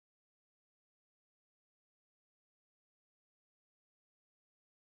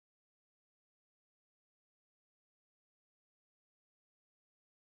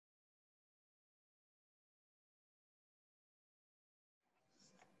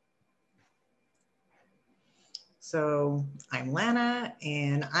So I'm Lana,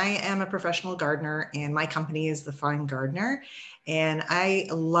 and I am a professional gardener, and my company is The Fine Gardener. And I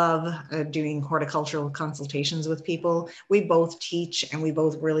love doing horticultural consultations with people. We both teach, and we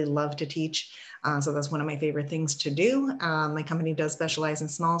both really love to teach. So that's one of my favorite things to do. My company does specialize in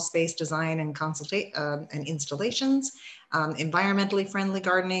small space design and and installations, environmentally friendly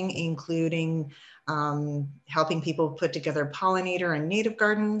gardening, including helping people put together pollinator and native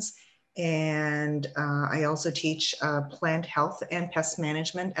gardens. And I also teach plant health and pest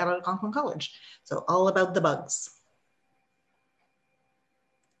management at Algonquin College. So all about the bugs.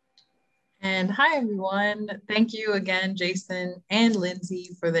 And hi, everyone. Thank you again, Jason and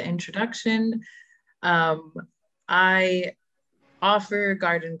Lindsay, for the introduction. I offer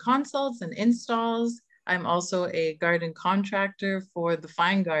garden consults and installs. I'm also a garden contractor for The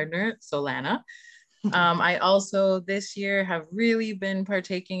Fine Gardener, so Lana. I also this year have really been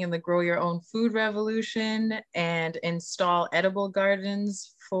partaking in the Grow Your Own Food revolution and install edible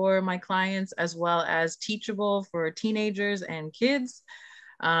gardens for my clients, as well as teachable for teenagers and kids.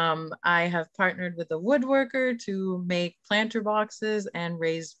 I have partnered with a woodworker to make planter boxes and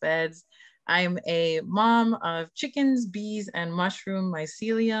raised beds. I'm a mom of chickens, bees, and mushroom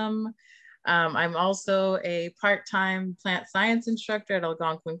mycelium. I'm also a part-time plant science instructor at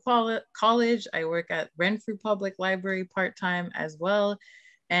Algonquin College. I work at Renfrew Public Library part-time as well.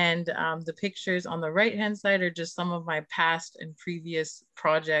 And the pictures on the right-hand side are just some of my past and previous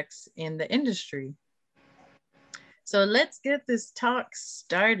projects in the industry. So let's get this talk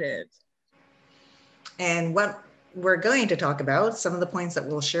started. And what we're going to talk about, some of the points that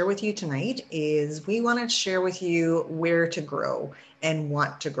we'll share with you tonight, is we want to share with you where to grow and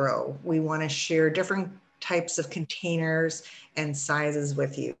what to grow. We want to share different types of containers and sizes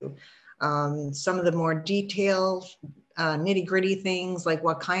with you. Some of the more detailed nitty-gritty things, like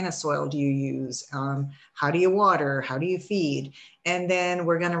what kind of soil do you use? How do you water? How do you feed? And then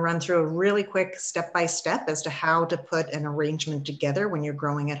we're going to run through a really quick step-by-step as to how to put an arrangement together when you're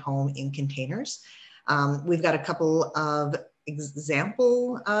growing at home in containers. We've got a couple of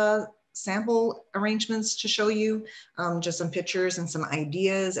example sample arrangements to show you, just some pictures and some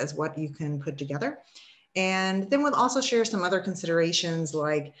ideas as what you can put together. And then we'll also share some other considerations,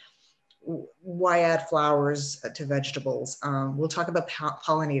 like why add flowers to vegetables. We'll talk about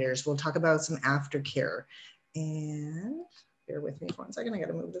pollinators. We'll talk about some aftercare. And bear with me for 1 second, I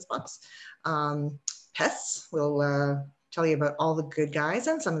gotta move this box. Pests, we'll tell you about all the good guys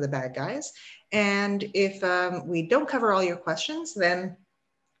and some of the bad guys. And if we don't cover all your questions, then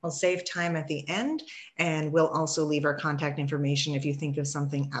I'll save time at the end, and we'll also leave our contact information if you think of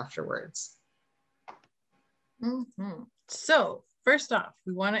something afterwards. So first off,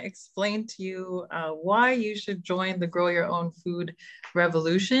 we want to explain to you why you should join the Grow Your Own Food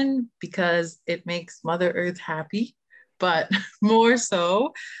revolution, because it makes Mother Earth happy. But more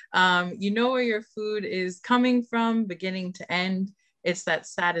so, you know where your food is coming from, beginning to end. It's that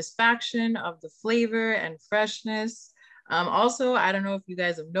satisfaction of the flavor and freshness. Also, I don't know if you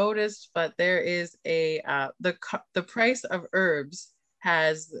guys have noticed, but there is the price of herbs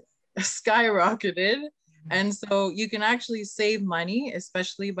has skyrocketed. And so you can actually save money,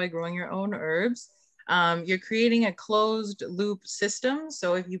 especially by growing your own herbs. You're creating a closed loop system.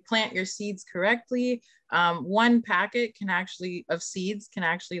 So if you plant your seeds correctly, one packet of seeds can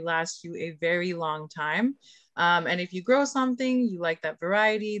actually last you a very long time. And if you grow something, you like that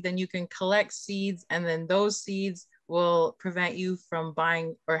variety, then you can collect seeds, and then those seeds will prevent you from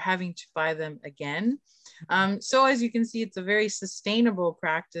buying or having to buy them again. So as you can see, it's a very sustainable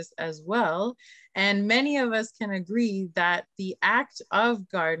practice as well. And many of us can agree that the act of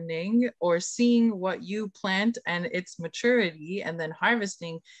gardening, or seeing what you plant and its maturity and then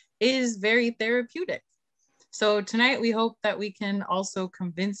harvesting, is very therapeutic. So tonight we hope that we can also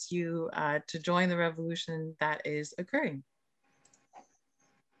convince you to join the revolution that is occurring.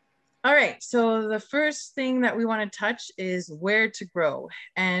 All right, so the first thing that we want to touch is where to grow.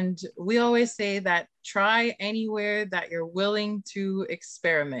 And we always say that try anywhere that you're willing to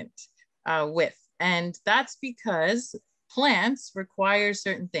experiment with. And that's because plants require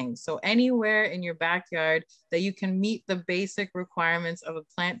certain things. So anywhere in your backyard that you can meet the basic requirements of a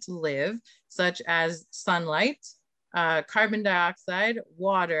plant to live, such as sunlight, carbon dioxide,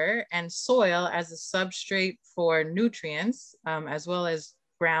 water, and soil as a substrate for nutrients, as well as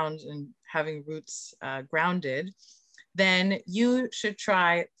ground and having roots grounded, then you should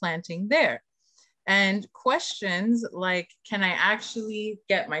try planting there. And questions like, can I actually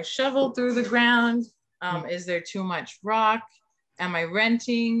get my shovel through the ground? Is there too much rock? Am I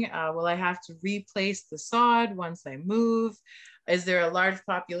renting? Will I have to replace the sod once I move? Is there a large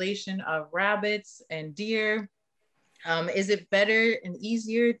population of rabbits and deer? Is it better and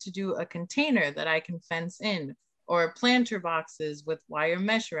easier to do a container that I can fence in, or planter boxes with wire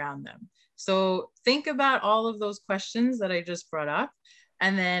mesh around them? So think about all of those questions that I just brought up.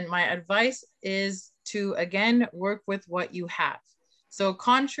 And then my advice is to, again, work with what you have. So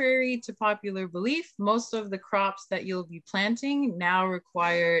contrary to popular belief, most of the crops that you'll be planting now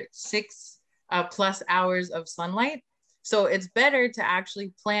require 6+ hours of sunlight. So it's better to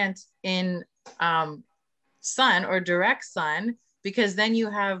actually plant in sun or direct sun, because then you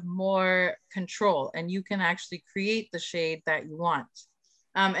have more control and you can actually create the shade that you want.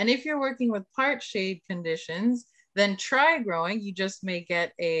 And if you're working with part shade conditions, then try growing. You just may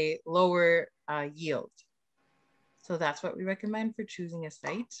get a lower yield. So that's what we recommend for choosing a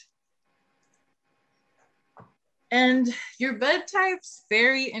site. And your bed types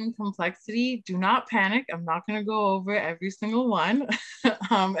vary in complexity. Do not panic. I'm not going to go over every single one.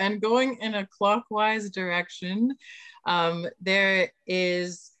 And going in a clockwise direction, there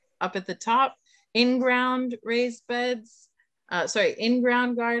is up at the top, in-ground raised beds,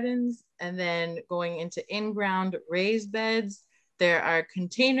 in-ground gardens, and then going into in-ground raised beds. There are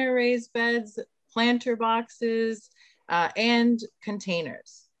container raised beds, planter boxes, and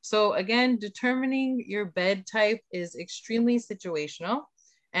containers. So again, determining your bed type is extremely situational.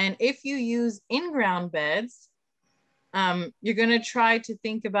 And if you use in-ground beds, you're going to try to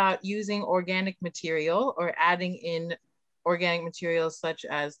think about using organic material or adding in organic materials such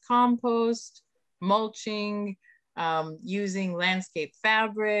as compost, mulching, using landscape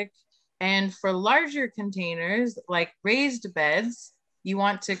fabric. And for larger containers like raised beds, you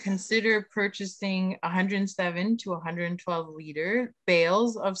want to consider purchasing 107 to 112 liter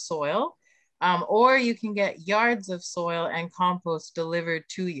bales of soil, or you can get yards of soil and compost delivered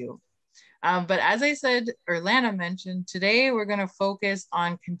to you. But as I said, or Lana mentioned, today we're going to focus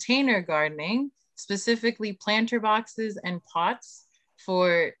on container gardening, specifically planter boxes and pots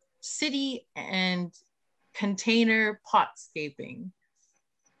for city and container potscaping.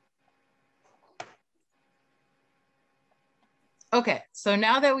 Okay, so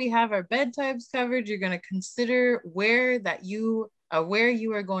now that we have our bed types covered, you're going to consider where you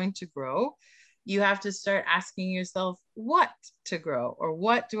are going to grow. You have to start asking yourself what to grow, or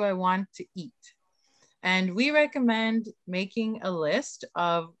what do I want to eat? And we recommend making a list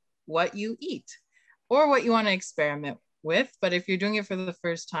of what you eat or what you want to experiment with. But if you're doing it for the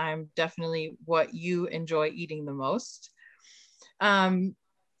first time, definitely what you enjoy eating the most.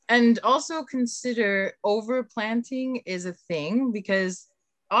 And also consider overplanting is a thing, because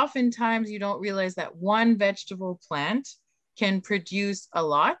oftentimes you don't realize that one vegetable plant can produce a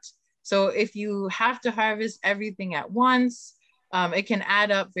lot. So if you have to harvest everything at once, it can add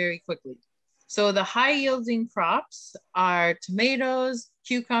up very quickly. So the high yielding crops are tomatoes,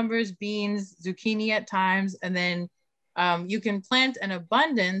 cucumbers, beans, zucchini at times, and then you can plant an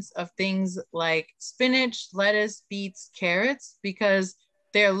abundance of things like spinach, lettuce, beets, carrots, because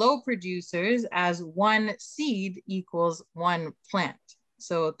they're low producers, as one seed equals one plant.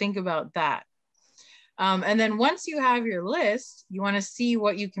 So think about that. And then once you have your list, you want to see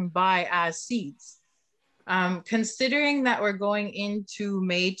what you can buy as seeds. Considering that we're going into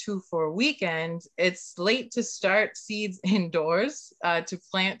May 2-4 weekend, it's late to start seeds indoors to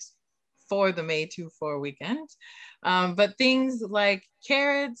plant for the May 2-4 weekend. But things like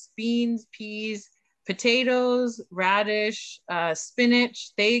carrots, beans, peas, potatoes, radish,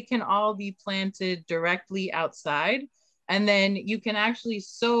 spinach, they can all be planted directly outside. And then you can actually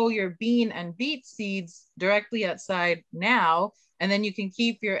sow your bean and beet seeds directly outside now. And then you can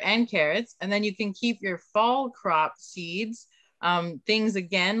keep carrots, and then you can keep your fall crop seeds, things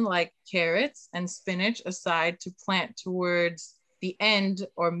again like carrots and spinach, aside to plant towards the end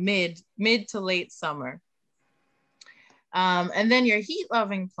or mid to late summer. And then your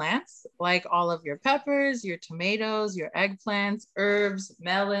heat-loving plants, like all of your peppers, your tomatoes, your eggplants, herbs,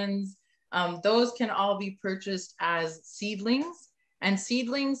 melons, those can all be purchased as seedlings. And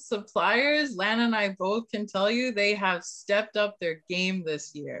seedlings suppliers, Lana and I both can tell you, they have stepped up their game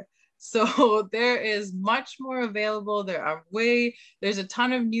this year. So there is much more available. There's a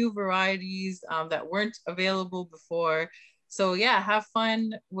ton of new varieties that weren't available before. So yeah, have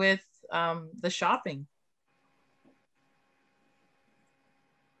fun with the shopping.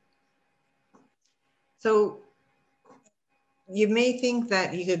 So you may think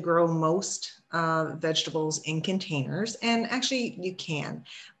that you could grow most vegetables in containers, and actually you can,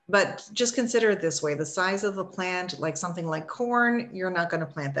 but just consider it this way: the size of the plant, like something like corn, you're not going to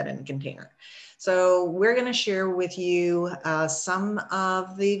plant that in a container. So we're going to share with you some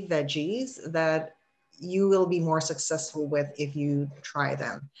of the veggies that you will be more successful with if you try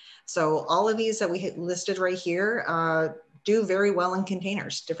them. So all of these that we listed right here do very well in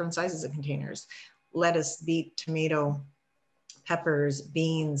containers, different sizes of containers. Lettuce, beet, tomato, peppers,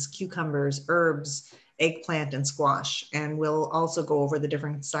 beans, cucumbers, herbs, eggplant, and squash. And we'll also go over the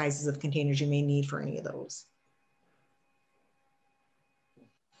different sizes of containers you may need for any of those.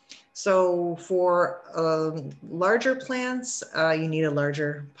 So for larger plants, you need a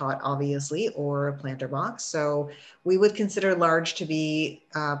larger pot, obviously, or a planter box. So we would consider large to be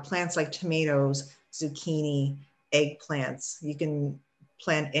plants like tomatoes, zucchini, eggplants. You can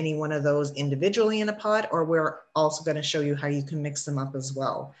plant any one of those individually in a pot, or we're also going to show you how you can mix them up as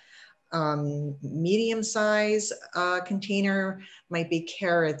well. Medium size container might be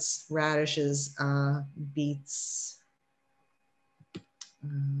carrots, radishes, beets,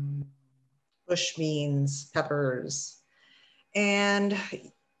 bush beans, peppers, and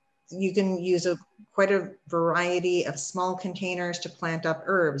you can use quite a variety of small containers to plant up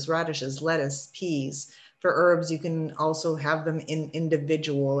herbs, radishes, lettuce, peas. For herbs, you can also have them in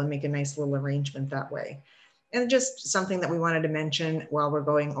individual and make a nice little arrangement that way. And just something that we wanted to mention while we're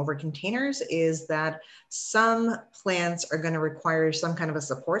going over containers is that some plants are going to require some kind of a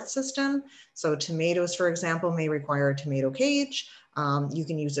support system. So tomatoes, for example, may require a tomato cage. You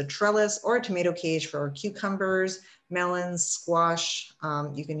can use a trellis or a tomato cage for cucumbers, melons, squash.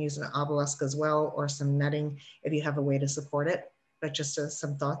 You can use an obelisk as well, or some netting if you have a way to support it. But just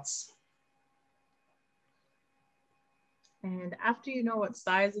some thoughts. And after you know what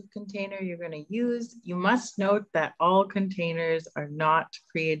size of container you're going to use, you must note that all containers are not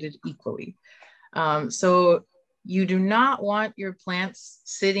created equally. So you do not want your plants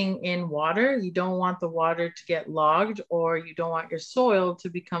sitting in water. You don't want the water to get logged, or you don't want your soil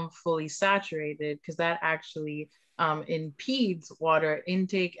to become fully saturated, because that actually impedes water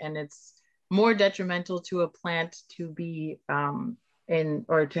intake, and it's more detrimental to a plant to be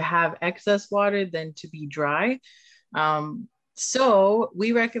or to have excess water than to be dry. So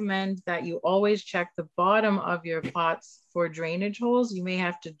we recommend that you always check the bottom of your pots for drainage holes. You may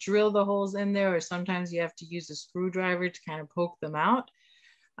have to drill the holes in there, or sometimes you have to use a screwdriver to kind of poke them out.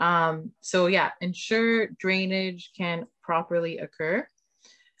 So yeah, ensure drainage can properly occur.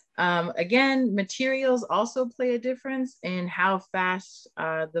 Again, materials also play a difference in how fast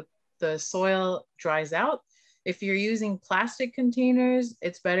the soil dries out. If you're using plastic containers,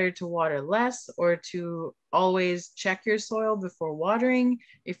 it's better to water less, or to always check your soil before watering.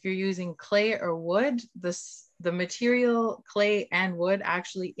 If you're using clay or wood, the material clay and wood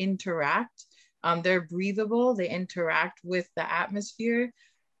actually interact. They're breathable, they interact with the atmosphere.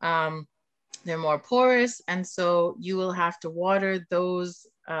 They're more porous, and so you will have to water those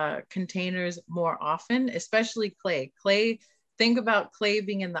containers more often, especially clay. Clay, think about clay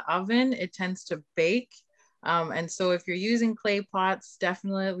being in the oven, it tends to bake. And so if you're using clay pots,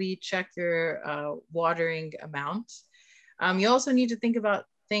 definitely check your watering amount. You also need to think about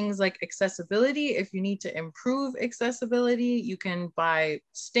things like accessibility. If you need to improve accessibility, you can buy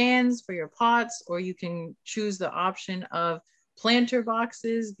stands for your pots, or you can choose the option of planter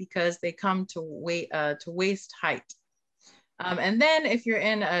boxes, because they come to waist height. And then if you're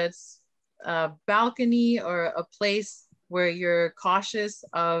in a balcony or a place where you're cautious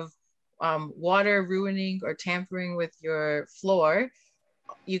of water ruining or tampering with your floor,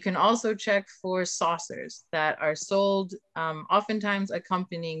 you can also check for saucers that are sold, oftentimes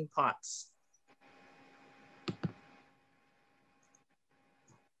accompanying pots.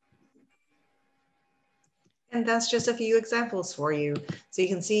 And that's just a few examples for you. So you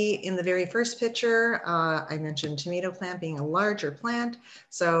can see in the very first picture, I mentioned tomato plant being a larger plant.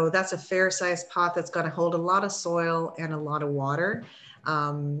 So that's a fair sized pot that's going to hold a lot of soil and a lot of water.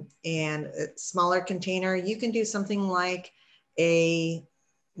 And a smaller container, you can do something like a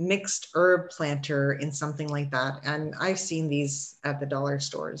mixed herb planter in something like that. And I've seen these at the dollar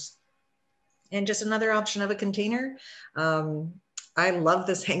stores. And just another option of a container. I love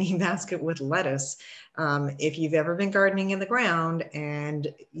this hanging basket with lettuce. If you've ever been gardening in the ground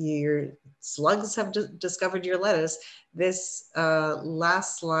and your slugs have discovered your lettuce, this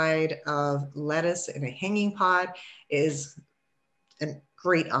last slide of lettuce in a hanging pot is a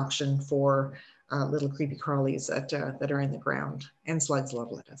great option for little creepy crawlies that are in the ground. And slugs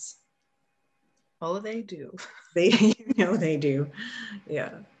love lettuce. Oh, they do. They, they do.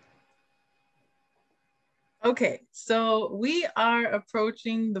 Yeah. Okay, so we are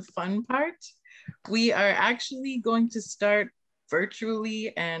approaching the fun part. We are actually going to start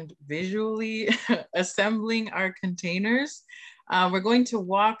virtually and visually assembling our containers. We're going to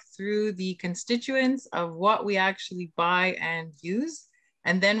walk through the constituents of what we actually buy and use.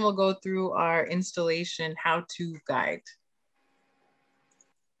 And then we'll go through our installation how-to guide.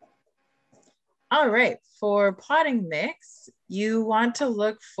 All right, for potting mix, you want to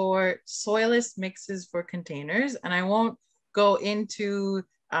look for soilless mixes for containers. And I won't go into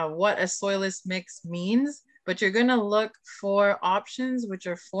what a soilless mix means, but you're gonna look for options which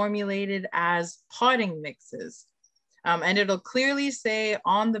are formulated as potting mixes. And it'll clearly say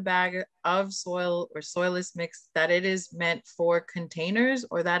on the bag of soil or soilless mix that it is meant for containers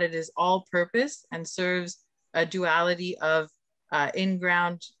or that it is all purpose and serves a duality of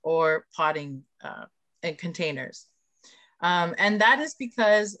in-ground or potting containers. And that is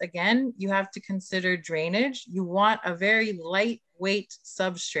because, again, you have to consider drainage. You want a very lightweight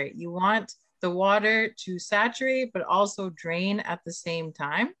substrate. You want the water to saturate, but also drain at the same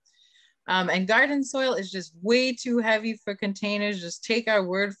time. And garden soil is just way too heavy for containers. Just take our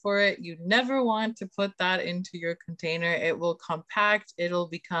word for it. You never want to put that into your container. It will compact. It'll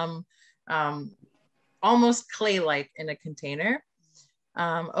become almost clay-like in a container.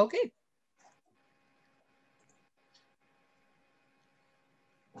 Okay.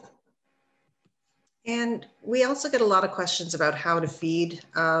 And we also get a lot of questions about how to feed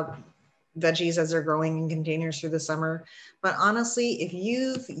veggies as they're growing in containers through the summer. But honestly, if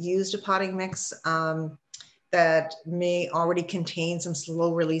you've used a potting mix that may already contain some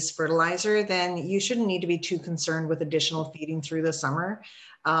slow release fertilizer, then you shouldn't need to be too concerned with additional feeding through the summer.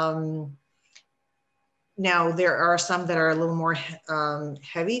 Now, there are some that are a little more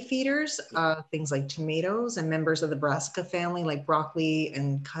heavy feeders, things like tomatoes and members of the brassica family, like broccoli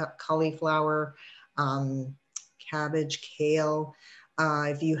and cauliflower, cabbage, kale.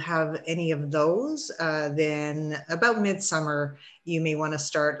 If you have any of those, then about midsummer, you may want to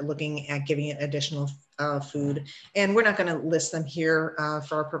start looking at giving it additional food. And we're not going to list them here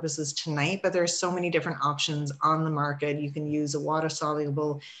for our purposes tonight, but there's so many different options on the market. You can use a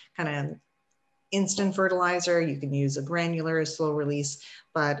water-soluble kind of instant fertilizer. You can use a granular, slow release,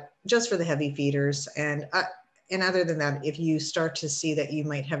 but just for the heavy feeders. And other than that, if you start to see that you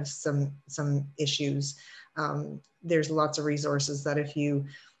might have some issues, there's lots of resources that if you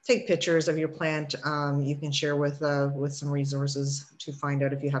take pictures of your plant, you can share with some resources to find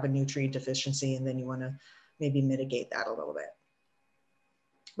out if you have a nutrient deficiency, and then you want to maybe mitigate that a little bit.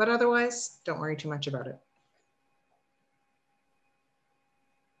 But otherwise, don't worry too much about it.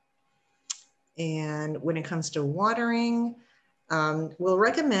 And when it comes to watering, we'll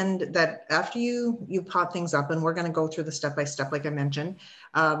recommend that after you pot things up, and we're going to go through the step-by-step like I mentioned,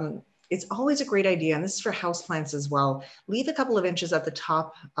 it's always a great idea, and this is for houseplants as well, leave a couple of inches at the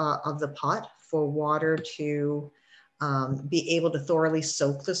top of the pot for water to be able to thoroughly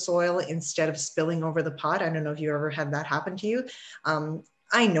soak the soil instead of spilling over the pot. I don't know if you ever had that happen to you.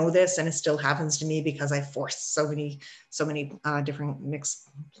 I know this, and it still happens to me because I force so many different mixed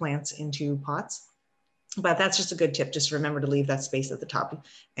plants into pots. But that's just a good tip. Just remember to leave that space at the top,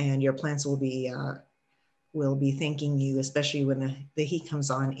 and your plants will be thanking you, especially when the heat comes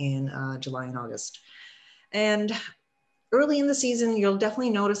on in July and August. And early in the season, you'll definitely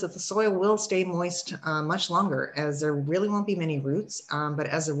notice that the soil will stay moist much longer, as there really won't be many roots. But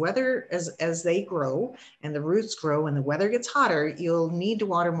as the weather, as they grow and the roots grow and the weather gets hotter, you'll need to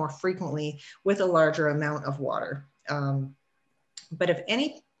water more frequently with a larger amount of water. But if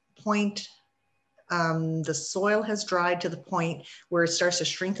any point the soil has dried to the point where it starts to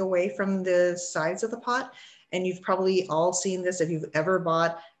shrink away from the sides of the pot, and you've probably all seen this if you've ever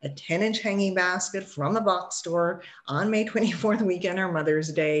bought a 10-inch hanging basket from the box store on May 24th weekend or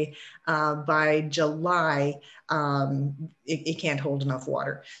Mother's Day. By July, it can't hold enough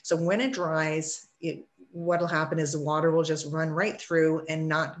water. So when it dries, what'll happen is the water will just run right through and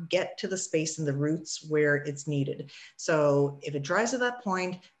not get to the space in the roots where it's needed. So if it dries to that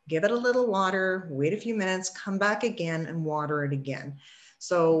point, give it a little water, wait a few minutes, come back again and water it again.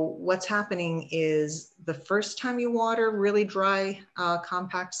 So what's happening is the first time you water really dry,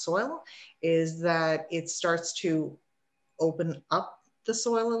 compact soil is that it starts to open up the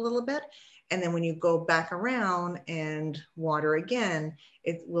soil a little bit. And then when you go back around and water again,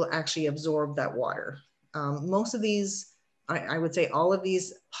 it will actually absorb that water. Most of these, I would say all of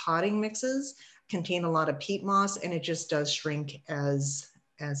these potting mixes contain a lot of peat moss, and it just does shrink as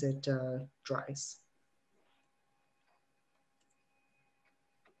it dries.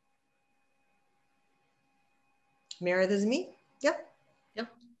 Meera, this is me? Yep. Yep.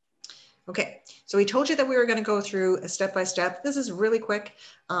 Okay, so we told you that we were going to go through a step-by-step. This is really quick,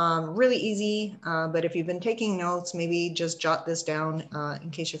 really easy, but if you've been taking notes, maybe just jot this down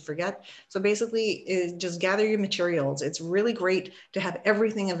in case you forget. So basically, just gather your materials. It's really great to have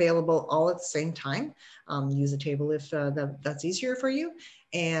everything available all at the same time. Use a table if that's easier for you.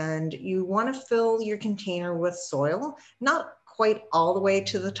 And you want to fill your container with soil, not quite all the way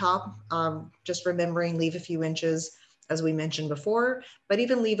to the top, just remembering leave a few inches as we mentioned before, but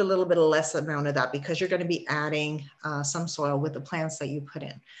even leave a little bit of less amount of that because you're going to be adding some soil with the plants that you put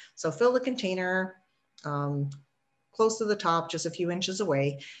in. So fill the container close to the top, just a few inches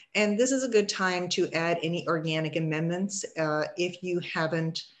away. And this is a good time to add any organic amendments if you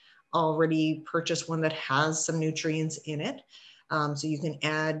haven't already purchased one that has some nutrients in it. So you can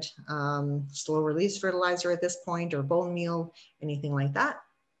add slow release fertilizer at this point or bone meal, anything like that.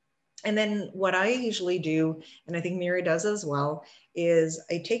 And then what I usually do, and I think Meera does as well, is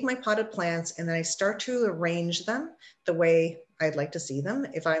I take my potted plants and then I start to arrange them the way I'd like to see them.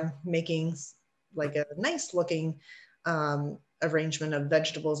 If I'm making like a nice looking arrangement of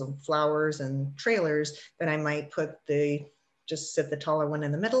vegetables and flowers and trailers, then I might just sit the taller one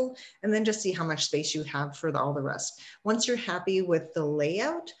in the middle and then just see how much space you have for all the rest. Once you're happy with the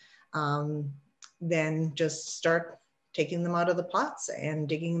layout, then just start taking them out of the pots and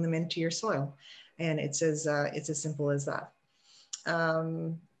digging them into your soil. And it's as simple as that.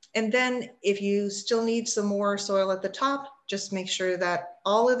 And then if you still need some more soil at the top, just make sure that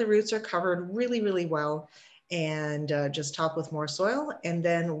all of the roots are covered really, really well, and just top with more soil and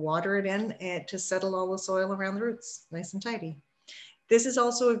then water it in and to settle all the soil around the roots, nice and tidy. This is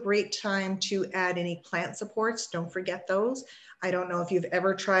also a great time to add any plant supports. Don't forget those. I don't know if you've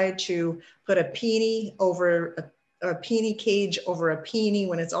ever tried to put a peony over a peony cage over a peony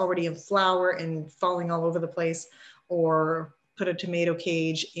when it's already in flower and falling all over the place, or put a tomato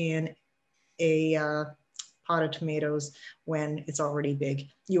cage in a pot of tomatoes when it's already big.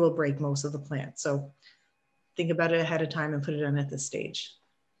 You will break most of the plant. So think about it ahead of time and put it in at this stage.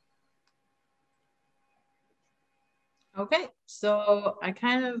 Okay, so I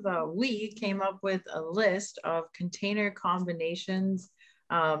kind of, we came up with a list of container combinations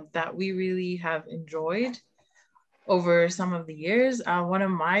that we really have enjoyed over some of the years. One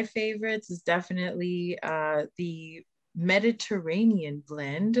of my favorites is definitely the Mediterranean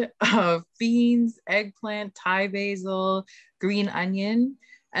blend of beans, eggplant, Thai basil, green onion.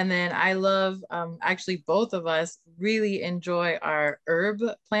 And then I love, actually, both of us really enjoy our herb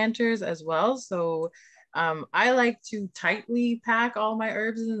planters as well. So I like to tightly pack all my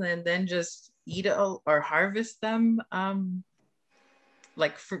herbs and then just eat it or harvest them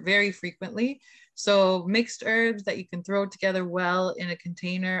like very frequently. So mixed herbs that you can throw together well in a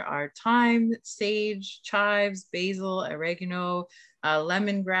container are thyme, sage, chives, basil, oregano,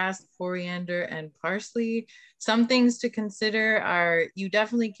 lemongrass, coriander, and parsley. Some things to consider are you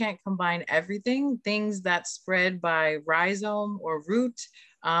definitely can't combine everything. Things that spread by rhizome or root,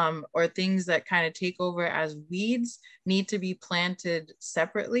 or things that kind of take over as weeds need to be planted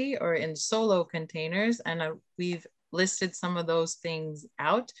separately or in solo containers. And we've listed some of those things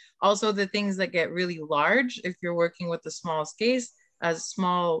out. Also, the things that get really large, if you're working with a small space,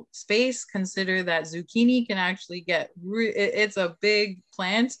 consider that zucchini can actually it's a big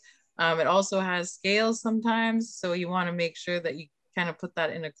plant. It also has scales sometimes, so you want to make sure that you kind of put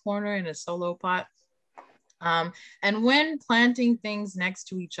that in a corner in a solo pot. And when planting things next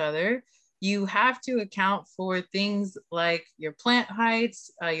to each other, you have to account for things like your plant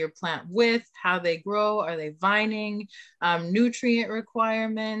heights, your plant width, how they grow, are they vining, nutrient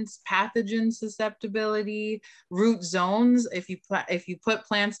requirements, pathogen susceptibility, root zones. If you put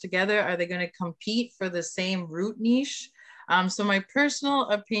plants together, are they going to compete for the same root niche? So my personal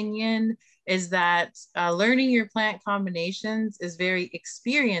opinion is that learning your plant combinations is very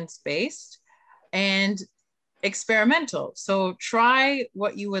experience-based and experimental. So try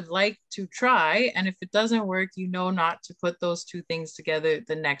what you would like to try. And if it doesn't work, you know not to put those two things together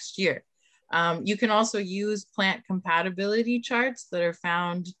the next year. You can also use plant compatibility charts that are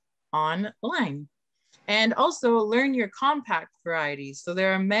found online. And also learn your compact varieties. So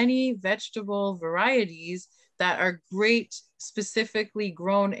there are many vegetable varieties that are great specifically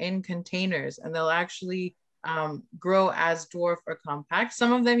grown in containers, and they'll actually grow as dwarf or compact.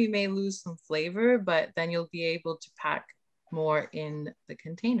 Some of them you may lose some flavor, but then you'll be able to pack more in the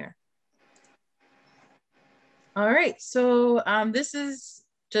container. All right, so this is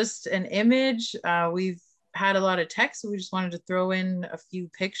just an image. We've had a lot of text, so we just wanted to throw in a few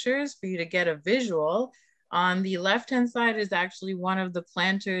pictures for you to get a visual. On the left-hand side is actually one of the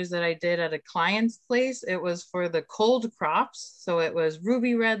planters that I did at a client's place. It was for the cold crops. So it was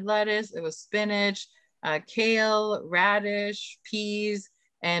ruby red lettuce, it was spinach, kale, radish, peas,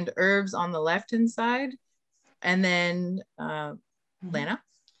 and herbs on the left-hand side. And then Lana?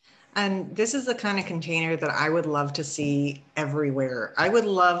 And this is the kind of container that I would love to see everywhere. I would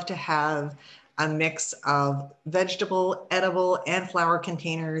love to have a mix of vegetable, edible, and flower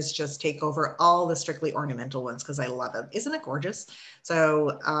containers. Just take over all the strictly ornamental ones because I love it. Isn't it gorgeous?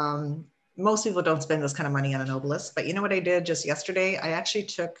 So most people don't spend this kind of money on an obelisk, but you know what I did just yesterday? I actually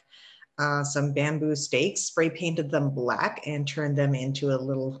took some bamboo stakes, spray painted them black, and turned them into a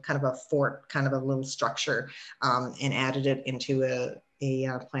little kind of a fort, kind of a little structure, and added it into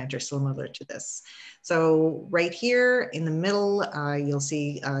a planter similar to this. So right here in the middle, you'll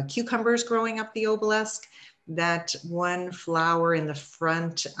see cucumbers growing up the obelisk. That one flower in the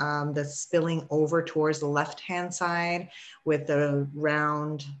front that's spilling over towards the left-hand side with the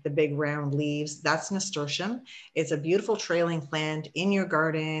big round leaves, that's nasturtium. It's a beautiful trailing plant in your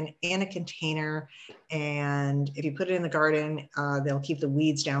garden, in a container. And if you put it in the garden, they'll keep the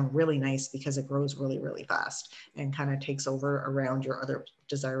weeds down really nice because it grows really, really fast and kind of takes over around your other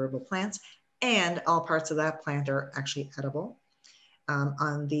desirable plants. And all parts of that plant are actually edible.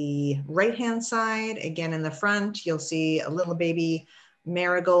 On the right-hand side, again in the front, you'll see a little baby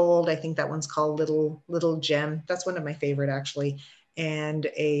marigold. I think that one's called Little Gem. That's one of my favorite actually. And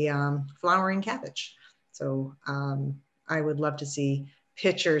a flowering cabbage. So I would love to see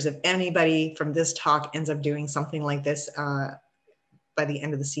pictures. If anybody from this talk ends up doing something like this by the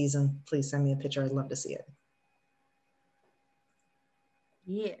end of the season, please send me a picture. I'd love to see it.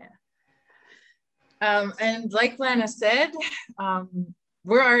 Yeah. And like Lana said,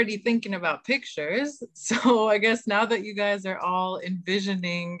 we're already thinking about pictures. So I guess now that you guys are all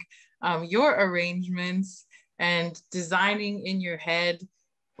envisioning your arrangements and designing in your head,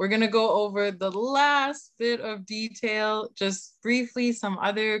 we're going to go over the last bit of detail, just briefly some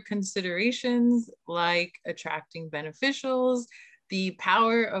other considerations like attracting beneficials, the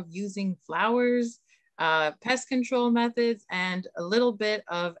power of using flowers, pest control methods, and a little bit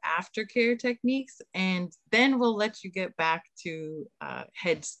of aftercare techniques. And then we'll let you get back to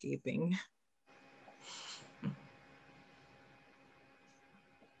headscaping.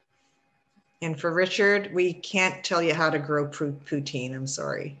 And for Richard, we can't tell you how to grow poutine, I'm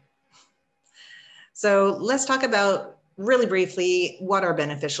sorry. So let's talk about really briefly what are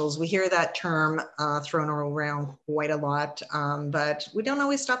beneficials. We hear that term thrown around quite a lot, but we don't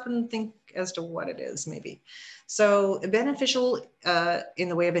always stop and think as to what it is maybe. So a beneficial in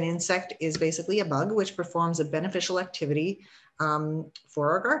the way of an insect is basically a bug which performs a beneficial activity for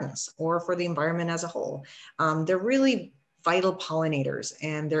our gardens or for the environment as a whole. They're really vital pollinators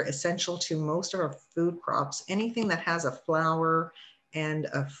and they're essential to most of our food crops. Anything that has a flower and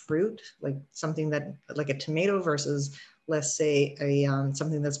a fruit, like something that like a tomato versus let's say a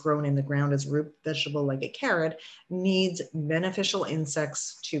something that's grown in the ground as root vegetable like a carrot, needs beneficial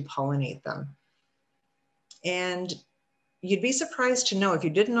insects to pollinate them. And you'd be surprised to know, if you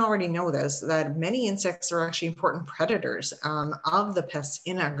didn't already know this, that many insects are actually important predators of the pests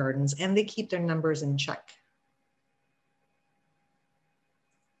in our gardens, and they keep their numbers in check.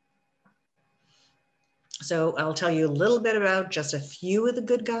 So I'll tell you a little bit about just a few of the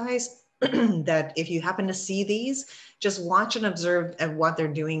good guys that if you happen to see these, just watch and observe at what they're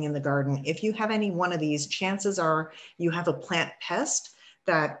doing in the garden. If you have any one of these, chances are you have a plant pest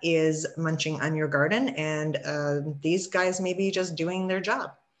that is munching on your garden, and these guys may be just doing their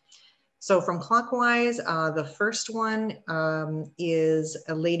job. So from clockwise, the first one is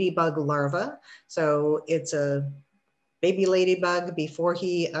a ladybug larva. So it's a baby ladybug before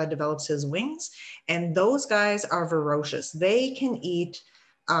he develops his wings. And those guys are ferocious. They can eat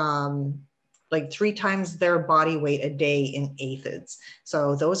like 3 times their body weight a day in aphids.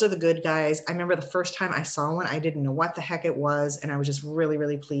 So those are the good guys. I remember the first time I saw one, I didn't know what the heck it was. And I was just really,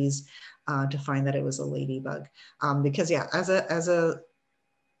 really pleased to find that it was a ladybug. Because yeah, as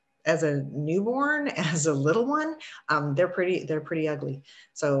a newborn, as a little one, they're pretty ugly.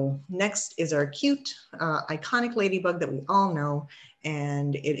 So next is our cute, iconic ladybug that we all know,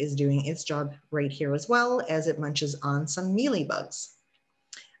 and it is doing its job right here as well as it munches on some mealybugs.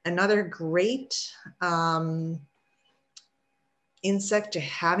 Another great insect to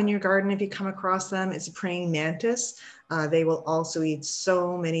have in your garden if you come across them is a praying mantis. They will also eat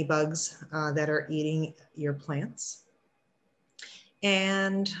so many bugs that are eating your plants.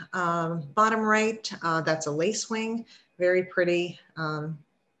 And bottom right, that's a lacewing, very pretty.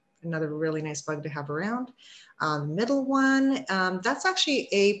 Another really nice bug to have around. Middle one, that's actually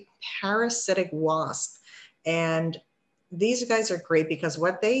a parasitic wasp. And these guys are great because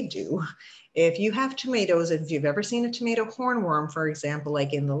what they do, if you have tomatoes, if you've ever seen a tomato hornworm, for example,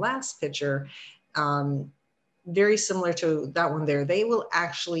 like in the last picture, very similar to that one there, they will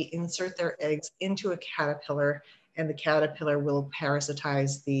actually insert their eggs into a caterpillar, and the caterpillar will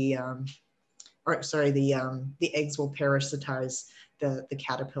parasitize or sorry, the eggs will parasitize the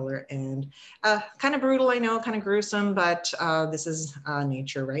caterpillar. And kind of brutal, I know, kind of gruesome, but this is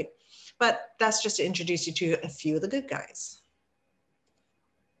nature, right? But that's just to introduce you to a few of the good guys.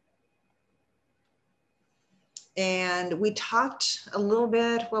 And we talked a little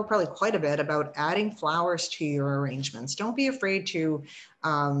bit, well, probably quite a bit, about adding flowers to your arrangements. Don't be afraid to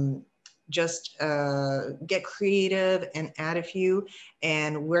just get creative and add a few.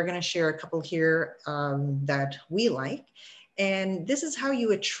 And we're going to share a couple here that we like. And this is how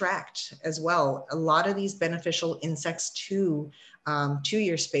you attract as well a lot of these beneficial insects to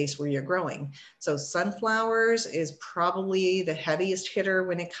your space where you're growing. So sunflowers is probably the heaviest hitter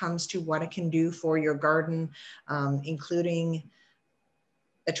when it comes to what it can do for your garden, including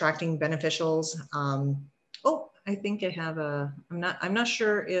attracting beneficials. Oh, I think I have I'm not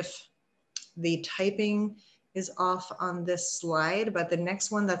sure if the typing is off on this slide, but the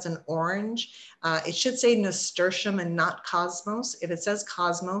next one that's an orange, it should say nasturtium and not cosmos. If it says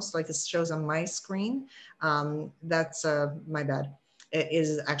cosmos, like it shows on my screen, that's my bad. It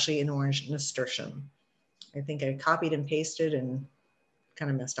is actually an orange nasturtium. I think I copied and pasted and kind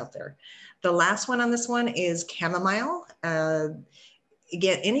of messed up there. The last one on this one is chamomile.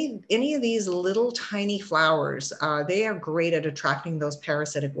 Again, any of these little tiny flowers, they are great at attracting those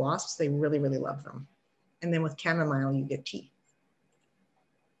parasitic wasps. They really, really love them. And then with chamomile, you get tea.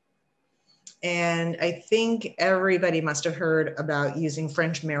 And I think everybody must have heard about using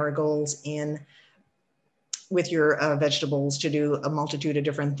French marigolds with your vegetables to do a multitude of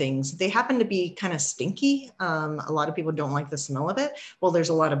different things. They happen to be kind of stinky. A lot of people don't like the smell of it. Well, there's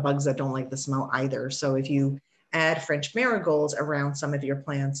a lot of bugs that don't like the smell either. So if you add French marigolds around some of your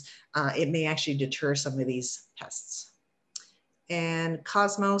plants, it may actually deter some of these pests. And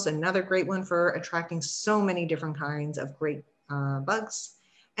cosmos, another great one for attracting so many different kinds of great bugs.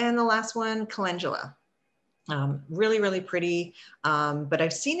 And the last one, calendula. Really, really pretty, but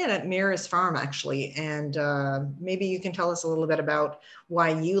I've seen it at Meera's farm actually, and maybe you can tell us a little bit about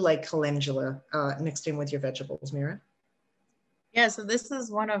why you like calendula mixed in with your vegetables, Meera. Yeah, so this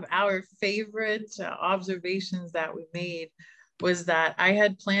is one of our favorite observations that we made, was that I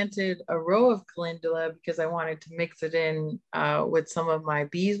had planted a row of calendula because I wanted to mix it in with some of my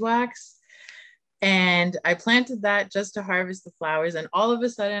beeswax. And I planted that just to harvest the flowers. And all of a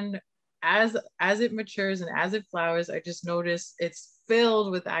sudden, as it matures and as it flowers, I just noticed it's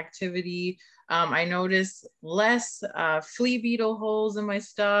filled with activity. I noticed less flea beetle holes in my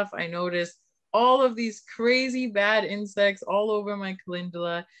stuff. I noticed all of these crazy bad insects all over my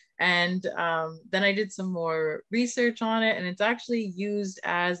calendula. And then I did some more research on it, and it's actually used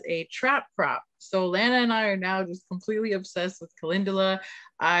as a trap crop. So Lana and I are now just completely obsessed with calendula.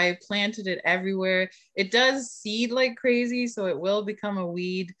 I planted it everywhere. It does seed like crazy, so it will become a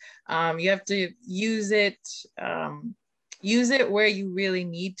weed. You have to use it where you really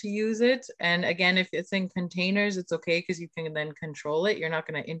need to use it. And again, if it's in containers, it's okay because you can then control it. You're not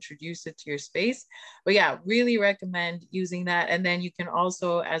going to introduce it to your space. But yeah, really recommend using that. And then you can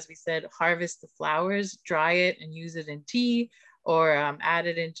also, as we said, harvest the flowers, dry it and use it in tea, or add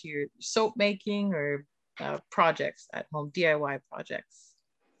it into your soap making or projects at home, DIY projects.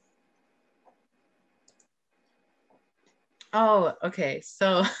 Oh, okay.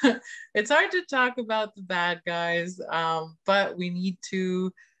 So it's hard to talk about the bad guys, but we need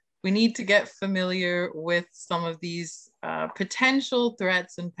to get familiar with some of these potential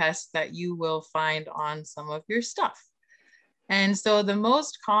threats and pests that you will find on some of your stuff. And so the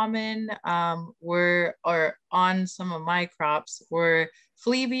most common or on some of my crops were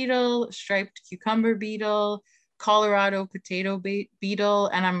flea beetle, striped cucumber beetle, Colorado potato beetle,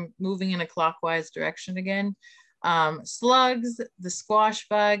 and I'm moving in a clockwise direction again. Slugs, the squash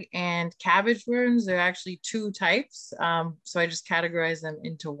bug, and cabbage worms. There are actually two types. So I just categorize them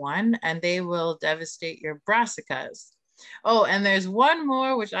into one, and they will devastate your brassicas. Oh, and there's one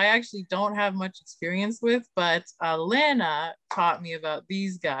more, which I actually don't have much experience with, but Lana taught me about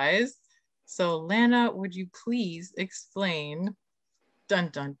these guys. So Lana, would you please explain? Dun,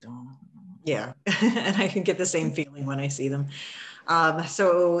 dun, dun. Yeah, and I can get the same feeling when I see them.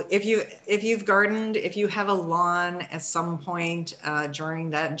 So if you've gardened, if you have a lawn at some point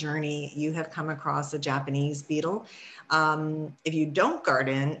during that journey, you have come across a Japanese beetle. If you don't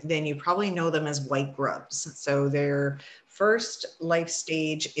garden, then you probably know them as white grubs. So their first life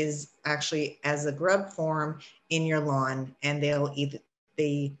stage is actually as a grub form in your lawn, and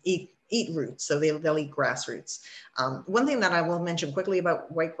they eat roots, so they'll eat grass roots. One thing that I will mention quickly about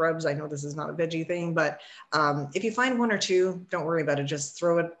white grubs, I know this is not a veggie thing, but if you find one or two, don't worry about it. Just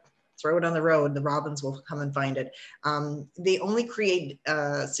throw throw it on the road, the robins will come and find it. They only create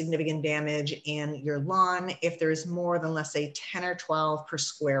significant damage in your lawn if there's more than, let's say, 10 or 12 per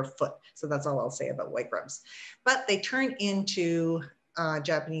square foot. So that's all I'll say about white grubs. But they turn into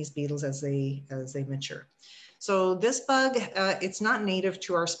Japanese beetles as they mature. So this bug, it's not native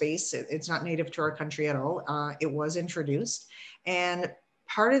to our space. It's not native to our country at all. It was introduced. And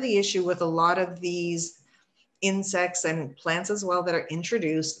part of the issue with a lot of these insects and plants as well that are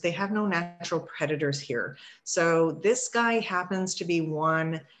introduced, they have no natural predators here. So this guy happens to be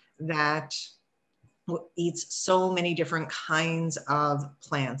one that eats so many different kinds of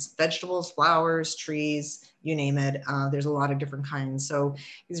plants, vegetables, flowers, trees, you name it. There's a lot of different kinds. So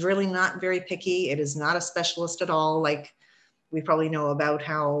he's really not very picky. It is not a specialist at all. Like we probably know about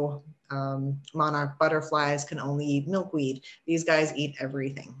how monarch butterflies can only eat milkweed. These guys eat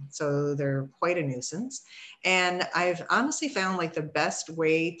everything. So they're quite a nuisance. And I've honestly found like the best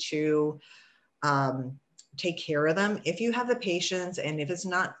way to take care of them, if you have the patience and if it's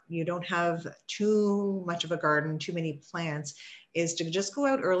not, you don't have too much of a garden, too many plants, is to just go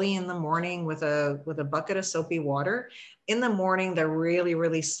out early in the morning with a bucket of soapy water. In the morning, they're really,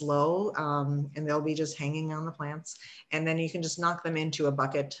 really slow, and they'll be just hanging on the plants. And then you can just knock them into a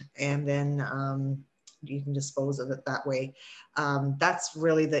bucket, and then you can dispose of it that way. That's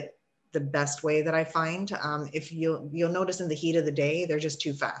really the best way that I find. If you'll notice in the heat of the day, they're just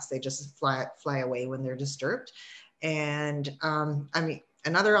too fast. They just fly away when they're disturbed. And I mean,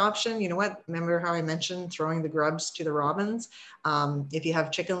 another option, you know what? Remember how I mentioned throwing the grubs to the robins? If you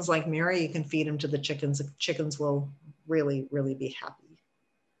have chickens like Meera, you can feed them to the chickens. The chickens will really, really be happy.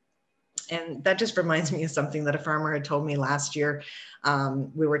 And that just reminds me of something that a farmer had told me last year.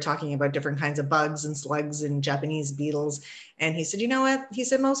 We were talking about different kinds of bugs and slugs and Japanese beetles. And he said, you know what? He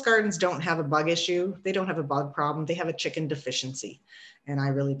said, most gardens don't have a bug issue. They don't have a bug problem. They have a chicken deficiency. And I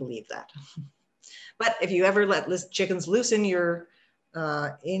really believe that. But if you ever let chickens loose in your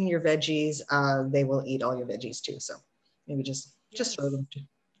veggies, they will eat all your veggies too. So maybe just throw them,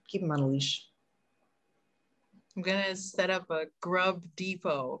 keep them on a leash. I'm gonna set up a grub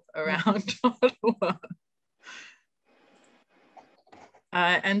depot around Ottawa.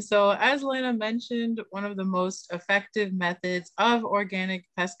 And so, as Lana mentioned, one of the most effective methods of organic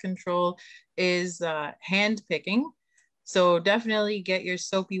pest control is hand picking. So definitely get your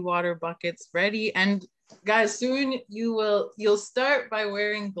soapy water buckets ready. And guys, soon you'll start by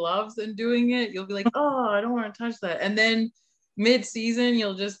wearing gloves and doing it. You'll be like, oh, I don't want to touch that. And then mid-season,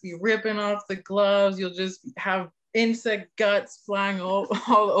 you'll just be ripping off the gloves. You'll just have insect guts flying all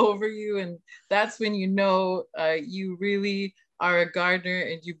over you. And that's when you know you really are a gardener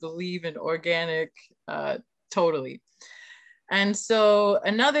and you believe in organic totally. And so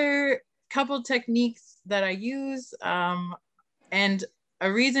another couple techniques that I use, and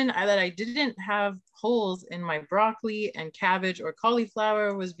a reason that I didn't have holes in my broccoli and cabbage or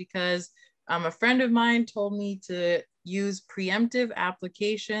cauliflower was because a friend of mine told me to use preemptive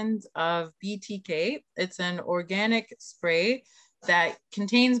applications of BTK. It's an organic spray that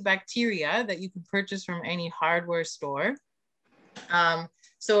contains bacteria that you can purchase from any hardware store.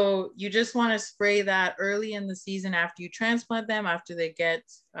 So you just want to spray that early in the season after you transplant them. After they get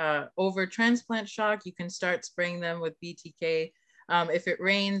over transplant shock, you can start spraying them with BTK. If it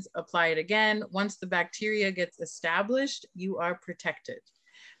rains, apply it again. Once the bacteria gets established, you are protected.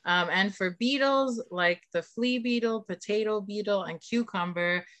 And for beetles like the flea beetle, potato beetle, and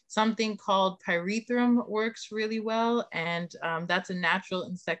cucumber, something called pyrethrum works really well. And that's a natural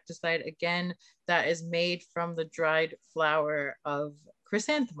insecticide, again, that is made from the dried flower of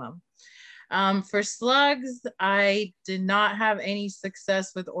chrysanthemum. For slugs, I did not have any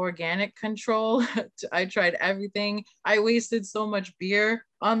success with organic control. I tried everything. I wasted so much beer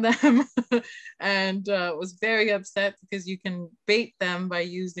on them and was very upset because you can bait them by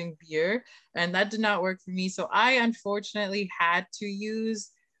using beer, and that did not work for me. So I unfortunately had to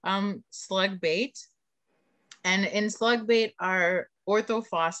use slug bait. And in slug bait are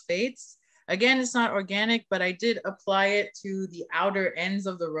orthophosphates. Again, it's not organic, but I did apply it to the outer ends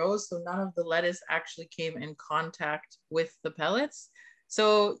of the rows, so none of the lettuce actually came in contact with the pellets.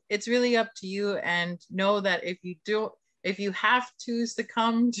 So it's really up to you, and know that if you have to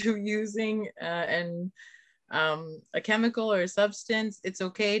succumb to using a chemical or a substance, it's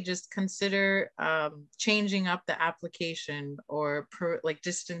okay. Just consider changing up the application or like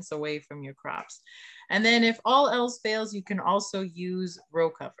distance away from your crops. And then if all else fails, you can also use row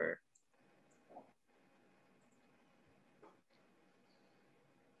cover.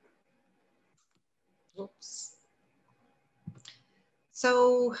 Oops.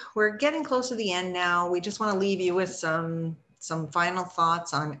 So we're getting close to the end now. We just want to leave you with some some final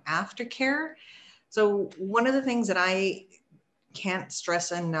thoughts on aftercare. So one of the things that I can't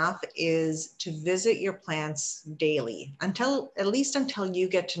stress enough is to visit your plants daily, at least until you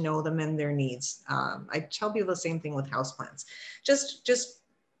get to know them and their needs. I tell people the same thing with houseplants. Just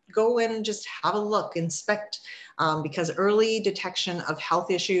go in and just have a look, inspect, because early detection of health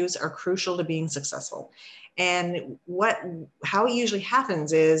issues are crucial to being successful. And how it usually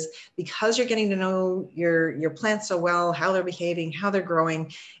happens is, because you're getting to know your plants so well, how they're behaving, how they're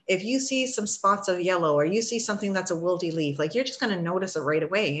growing, if you see some spots of yellow, or you see something that's a wilty leaf, like, you're just going to notice it right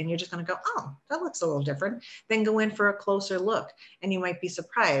away, and you're just going to go, oh, that looks a little different. Then go in for a closer look, and you might be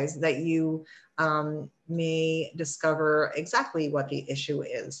surprised that you may discover exactly what the issue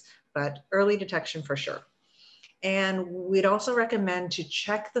is. But early detection for sure. And we'd also recommend to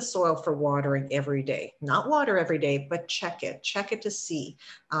check the soil for watering every day. Not water every day, but check it to see,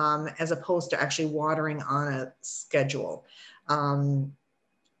 as opposed to actually watering on a schedule.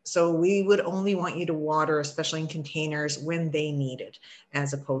 So we would only want you to water, especially in containers, when they need it,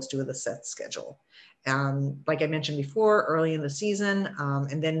 as opposed to with a set schedule. Like I mentioned before, early in the season,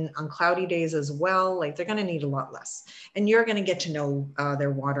 and then on cloudy days as well, like, they're going to need a lot less, and you're going to get to know their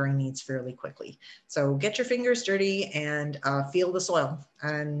watering needs fairly quickly. So get your fingers dirty and feel the soil,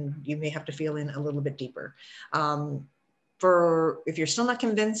 and you may have to feel in a little bit deeper. If you're still not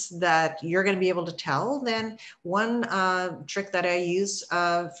convinced that you're going to be able to tell, then one trick that I use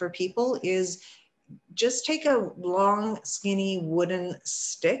for people is just take a long, skinny wooden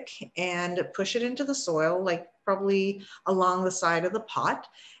stick and push it into the soil, like probably along the side of the pot,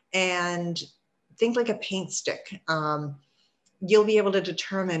 and think like a paint stick. You'll be able to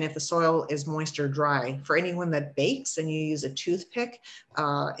determine if the soil is moist or dry. For anyone that bakes and you use a toothpick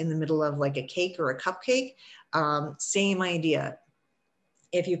in the middle of like a cake or a cupcake, same idea.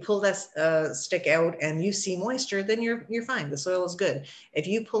 If you pull that stick out and you see moisture, then you're fine. The soil is good. If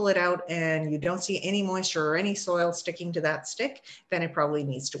you pull it out and you don't see any moisture or any soil sticking to that stick, then it probably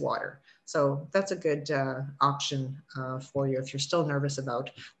needs to water. So that's a good option for you if you're still nervous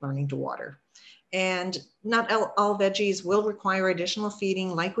about learning to water. And not all veggies will require additional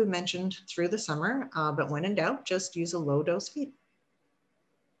feeding, like we mentioned, through the summer, but when in doubt, just use a low dose feed.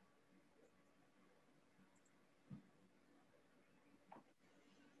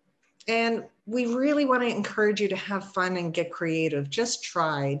 And we really want to encourage you to have fun and get creative. Just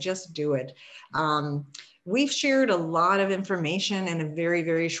try, just do it. We've shared a lot of information in a very,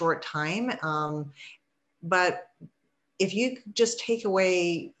 very short time. But if you just take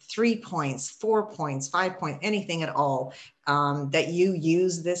away 3 points, 4 points, 5 points, anything at all that you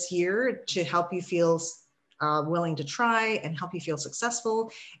use this year to help you feel willing to try and help you feel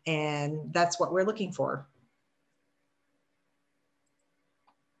successful, and that's what we're looking for.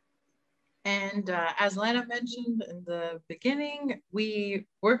 And as Lana mentioned in the beginning, we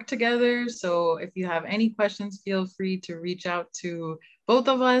work together. So if you have any questions, feel free to reach out to both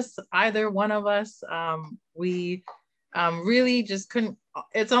of us, either one of us. We really just couldn't,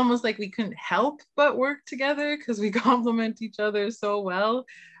 it's almost like we couldn't help but work together because we complement each other so well.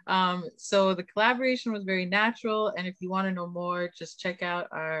 So the collaboration was very natural. And if you want to know more, just check out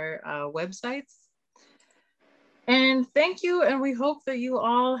our websites. And thank you. And we hope that you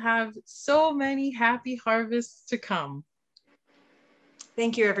all have so many happy harvests to come.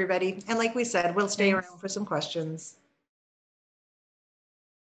 Thank you, everybody. And like we said, we'll stay around for some questions.